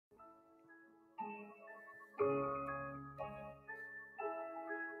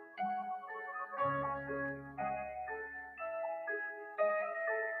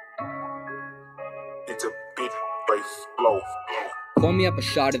blow. Pour me up a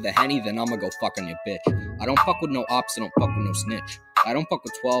shot of the Henny, then I'ma go fuck on your bitch. I don't fuck with no ops, I don't fuck with no snitch. I don't fuck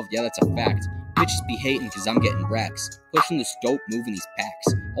with 12, yeah, that's a fact. Bitches be hating cause I'm getting racks. Pushing this dope, moving these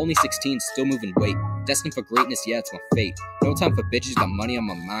packs. Only 16, still moving weight. Destined for greatness, yeah, it's my fate. No time for bitches, got money on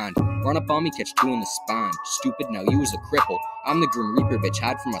my mind. Run up on me, catch 2 in the spine. Stupid, now you is a cripple. I'm the Grim Reaper, bitch,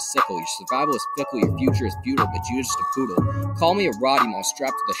 hide from my sickle. Your survival is fickle, your future is futile, but you just a poodle. Call me a Roddy, I'm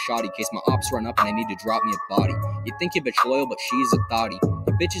strapped to the shoddy, case my ops run up and I need to drop me a body. You think your bitch loyal, but she's a thotty.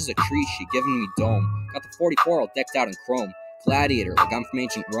 Your bitch is a tree, she giving me dome. Got the 44 all decked out in chrome. Gladiator, like I'm from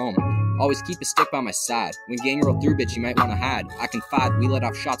ancient Rome. Always keep a stick by my side. When gang roll through, bitch, you might wanna hide. I confide, we let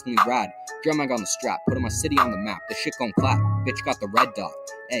off shots when we ride. Drum mag on the strap, putting my city on the map. The shit gon' clap, bitch got the red dot.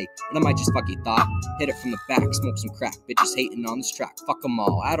 Ayy, and I might just fuck your thought. Hit it from the back, smoke some crack. Bitches hating on this track, fuck them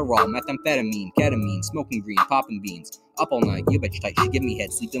all. Adderall, methamphetamine, ketamine, smoking green, popping beans. Up all night, you bitch tight, she give me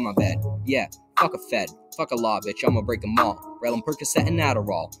head, sleep in my bed. Yeah, fuck a fed, fuck a law, bitch, I'ma break them all. Rail Percocet and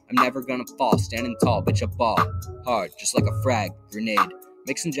Adderall, I'm never gonna fall, standing tall, bitch, a ball. Hard, just like a frag, grenade.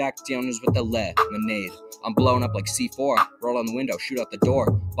 Mixing Jack Daniels with the lemonade. I'm blowing up like C4. Roll on the window, shoot out the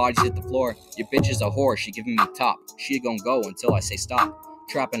door. Bodies hit the floor. Your bitch is a whore, she giving me top. She gon' go until I say stop.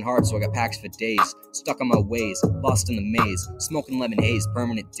 Trapping hard, so I got packs for days. Stuck on my ways, lost in the maze. Smoking lemon haze,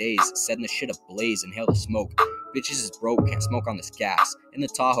 permanent days. Setting the shit ablaze, inhale the smoke. Bitches is broke, can't smoke on this gas. In the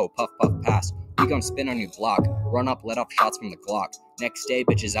Tahoe, puff puff pass. We gon' spin on your block. Run up, let off shots from the Glock. Next day,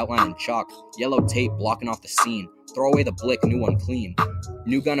 bitches outlining chalk. Yellow tape blocking off the scene. Throw away the blick, new one clean.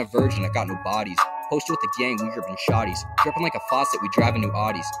 New gun a virgin, I got no bodies. Posted with the gang, we gripping shotties. Dripping like a faucet, we driving new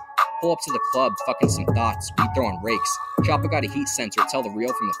Audis. Pull up to the club, fucking some thoughts, we throwing rakes. Chopper got a heat sensor, tell the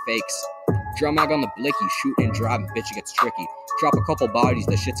real from the fakes. Drum mag on the blicky, shooting and driving, bitch, it gets tricky. Drop a couple bodies,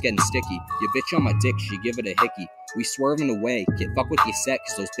 the shit's getting sticky. Your bitch on my dick, she give it a hickey. We swerving away, get fuck with your set,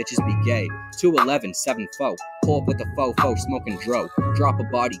 cause those bitches be gay. 211, 7 foe, pull up with the faux, smoking dro. Drop a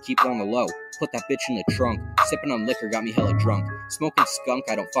body, keep it on the low. Put that bitch in the trunk. Sipping on liquor got me hella drunk. Smoking skunk,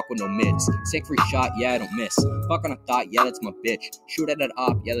 I don't fuck with no mids. Sink free shot, yeah, I don't miss. Fuck on a thought, yeah, that's my bitch. Shoot at an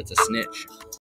op, yeah, that's a snitch.